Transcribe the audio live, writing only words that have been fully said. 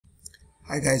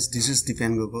Hi guys, this is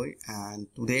Stephen Gogoi and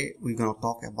today we're gonna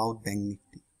talk about Bank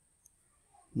Nifty.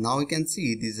 Now you can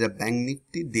see this is a Bank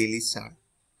Nifty daily chart.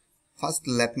 First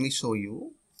let me show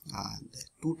you the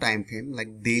two time frame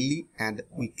like daily and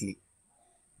weekly.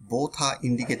 Both are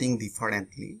indicating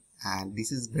differently and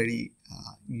this is very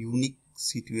unique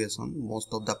situation.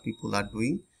 Most of the people are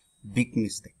doing big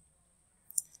mistake.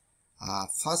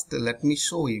 First let me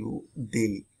show you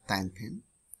daily time frame.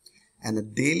 And the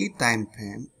daily time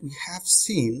frame, we have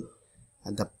seen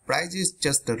the price is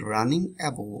just running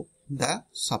above the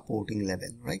supporting level,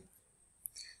 right?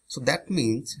 So that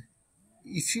means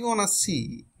if you wanna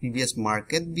see previous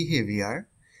market behavior,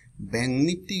 Bank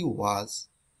Nifty was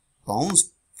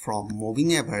bounced from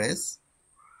moving average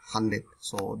 100.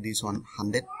 So this one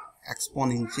 100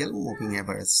 exponential moving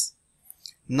average.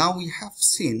 Now we have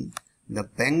seen the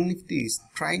Bank Nifty is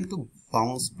trying to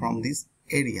bounce from this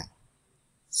area.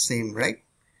 Same, right?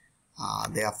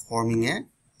 They are forming a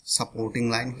supporting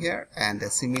line here, and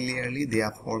similarly they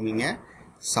are forming a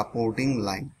supporting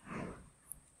line.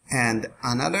 And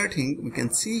another thing we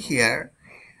can see here,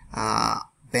 Bank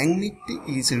Nifty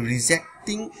is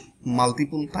rejecting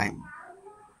multiple time.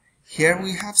 Here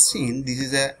we have seen this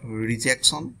is a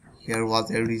rejection, here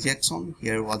was a rejection,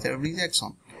 here was a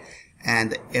rejection,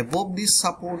 and above this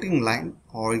supporting line,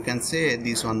 or you can say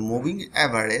this one moving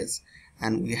average,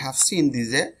 and we have seen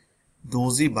this a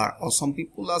doji bar, or some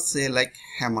people are say like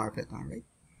hammer pattern, right?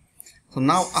 So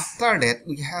now after that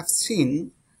we have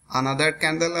seen another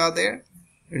candle are there.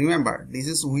 Remember this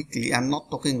is weekly, I'm not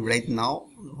talking right now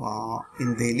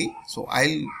in daily, so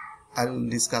I'll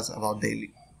discuss about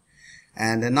daily.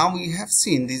 And now we have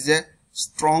seen this is a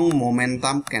strong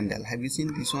momentum candle. Have you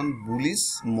seen this one?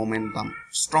 Bullish momentum,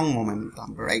 strong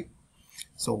momentum, right?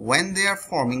 So when they are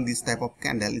forming this type of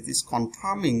candle, it is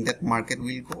confirming that market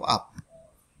will go up.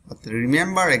 But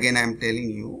remember again, I am telling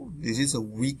you, this is a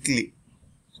weekly.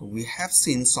 So we have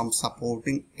seen some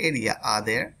supporting area are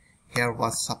there. Here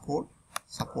was support,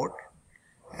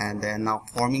 and then now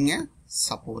forming a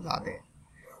support are there.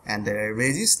 And the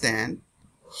resistance,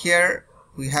 here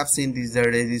we have seen this is the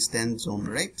resistance zone,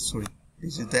 right? Sorry,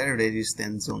 this is the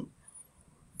resistance zone.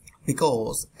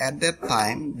 Because at that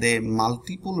time the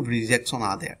multiple rejection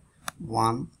are there,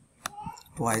 1,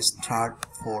 twice, third,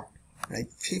 fourth, right?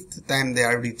 Fifth time they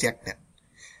are rejected,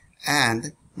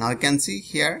 and now you can see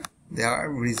here they are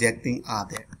rejecting are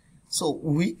there. So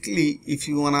weekly, if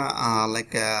you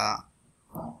wanna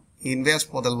invest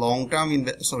for the long term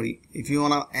if you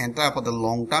wanna enter for the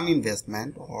long term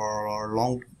investment or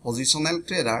long positional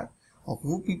trader, or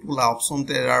who people are option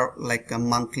trader like a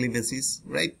monthly basis,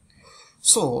 right?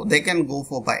 So they can go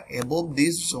for buy above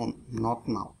this zone, not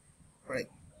now, right?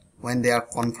 When they are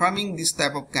confirming this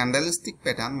type of candlestick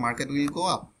pattern, market will go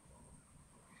up.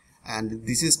 And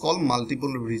this is called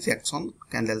multiple rejection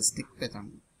candlestick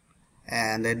pattern.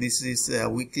 And this is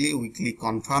weekly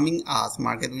confirming us,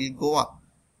 market will go up.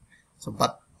 So,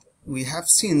 but we have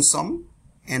seen some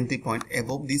entry point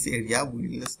above this area.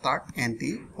 We will start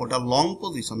entry for the long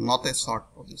position, not a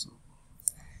short position.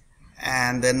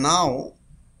 And then now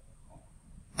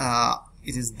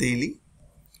it is daily.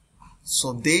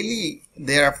 So daily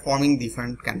they are forming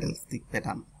different candlestick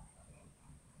pattern.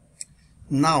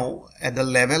 Now at the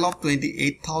level of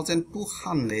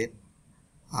 28,200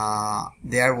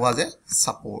 there was a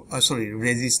support,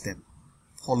 resistance,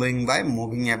 following by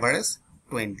moving average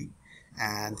 20,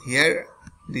 and here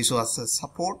this was a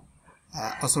support,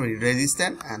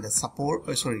 resistance, and the support,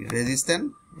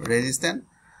 resistance,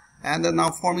 and then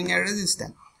now forming a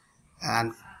resistance.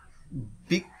 And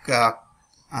big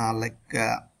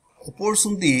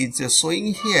opportunity is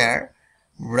showing here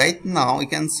right now. You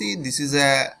can see this is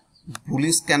a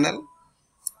bullish candle.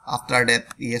 After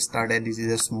that, yesterday this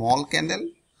is a small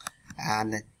candle,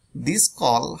 and this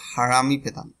called harami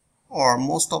pattern, or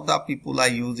most of the people are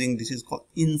using this is called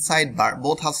inside bar.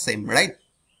 Both are same, right?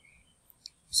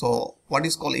 So what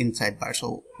is called inside bar?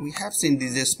 So we have seen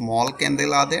this is a small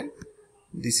candle are there.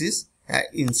 This is a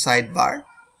inside bar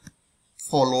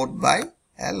followed by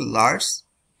a large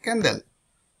candle.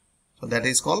 So that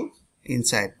is called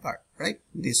inside bar, right?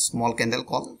 This small candle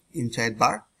called inside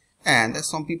bar. And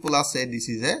some people are saying this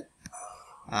is a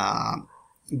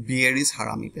bearish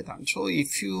harami pattern. So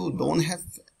if you don't have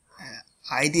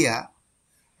idea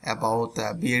about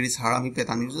bearish harami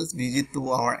pattern, you just visit to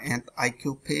our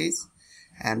IQ page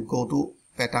and go to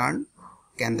pattern,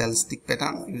 candlestick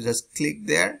pattern. You just click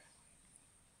there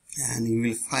and you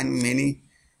will find many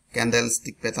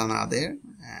candlestick pattern are there,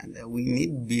 and we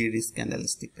need bearish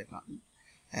candlestick pattern,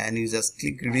 and you just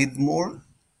click read more.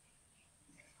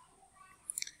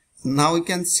 Now you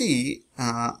can see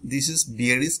this is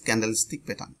bearish candlestick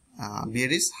pattern.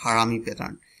 bearish harami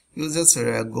pattern. You just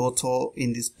go through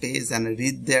in this page and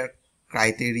read their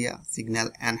criteria, signal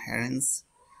adherence,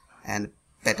 and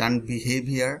pattern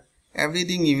behavior.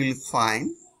 Everything you will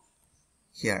find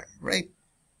here, right?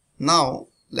 Now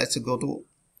let's go to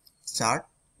chart.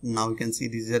 Now you can see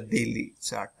this is a daily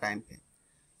chart time frame.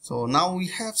 So now we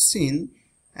have seen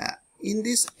in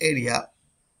this area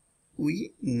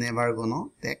we never gonna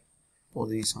take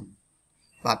position,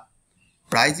 but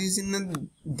price is in a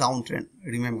downtrend.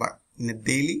 Remember, in a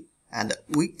daily and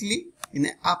weekly in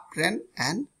an uptrend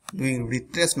and doing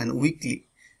retracement weekly,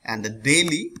 and the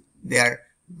daily they are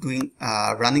doing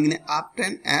running in an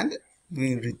uptrend and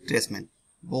doing retracement.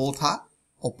 Both are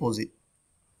opposite.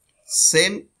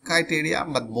 Same criteria,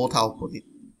 but both are opposite.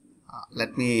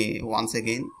 Let me once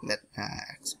again let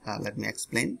me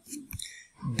explain.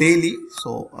 Daily,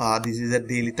 so this is a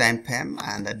daily time frame,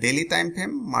 and a daily time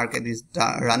frame market is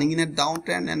running in a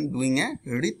downtrend and doing a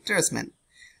retracement,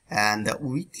 and the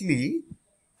weekly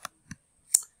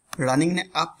running in an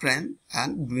uptrend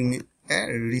and doing a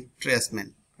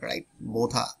retracement, right?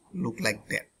 Both are look like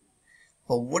that.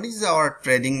 So what is our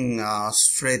trading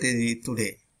strategy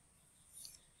today?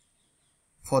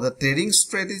 For the trading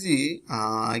strategy,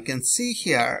 I can see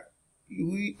here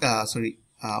we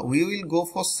will go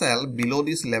for sell below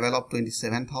this level of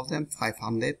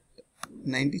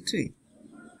 27,593.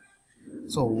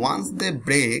 So once they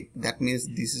break, that means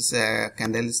this is a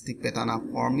candlestick pattern are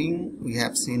forming. We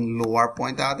have seen lower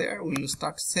point are there. We will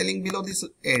start selling below this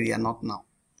area, not now.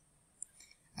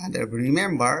 And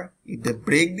remember, if they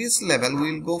break this level,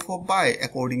 we will go for buy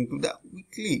according to the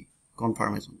weekly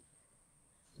confirmation.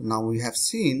 So now we have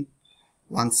seen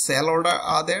one sell order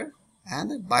are there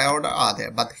and a buy order are there,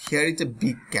 but here is a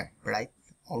big gap, right?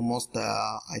 Almost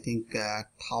I think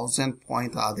 1,000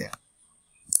 points are there.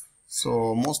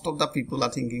 So most of the people are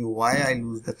thinking, why I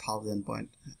lose the 1,000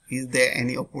 points? Is there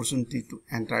any opportunity to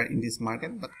enter in this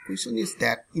market? But question is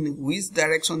that in which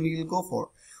direction we will go for?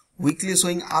 Weekly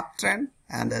showing uptrend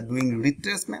and doing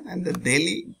retracement, and the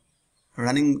daily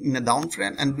running in a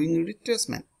downtrend and doing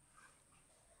retracement.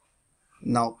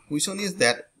 Now question is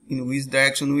that in which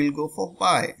direction we will go for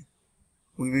buy?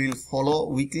 We will follow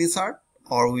weekly chart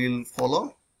or we will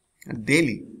follow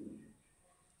daily.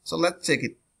 So let's check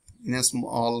it in a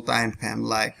small time frame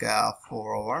like 4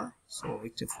 hour. So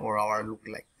which 4 hour look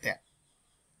like that,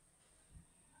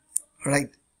 right?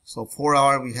 So 4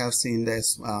 hour we have seen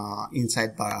this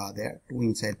inside bar are there, 2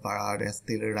 inside bar are there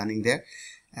still running there,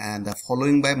 and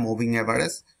following by moving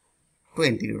average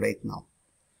 20 right now.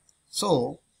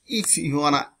 So if you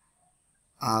wanna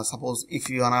suppose if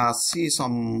you wanna see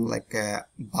some like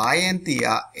buy entry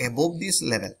above this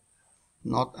level,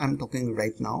 not I'm talking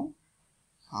right now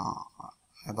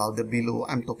about the below,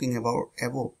 I'm talking about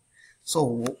above.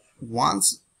 So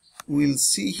once we'll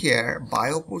see here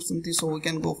buy opportunity, so we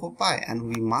can go for buy, and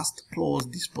we must close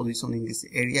this position in this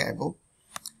area above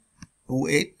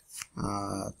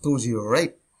 2820,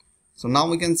 right? So now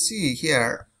we can see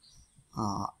here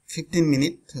 15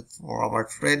 minutes for our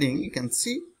trading. You can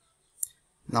see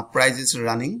now price is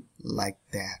running like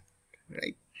that,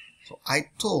 right? So I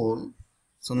told,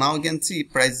 so now you can see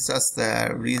price just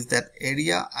reached that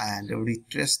area and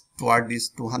retraced toward this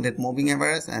 200 moving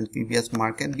average, and previous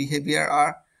market behavior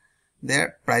are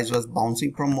there. Price was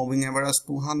bouncing from moving average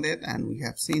 200, and we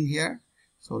have seen here,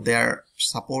 so they are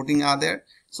supporting are there.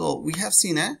 So we have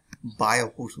seen a buy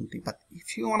opportunity, but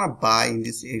if you want to buy in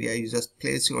this area, you just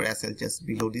place your SL just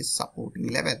below this supporting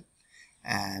level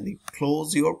and you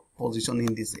close your position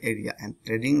in this area, and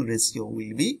trading ratio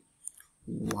will be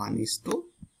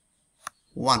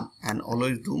 1:1, and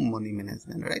always do money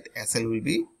management, right? SL will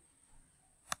be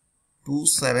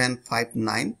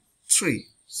 27593,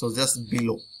 so just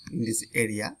below in this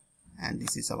area, and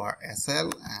this is our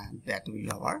SL, and that will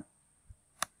be our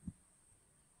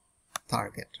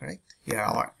target, right? Here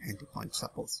are our entry point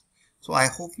suppose. So I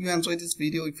hope you enjoyed this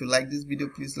video. If you like this video,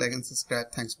 please like and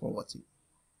subscribe. Thanks for watching.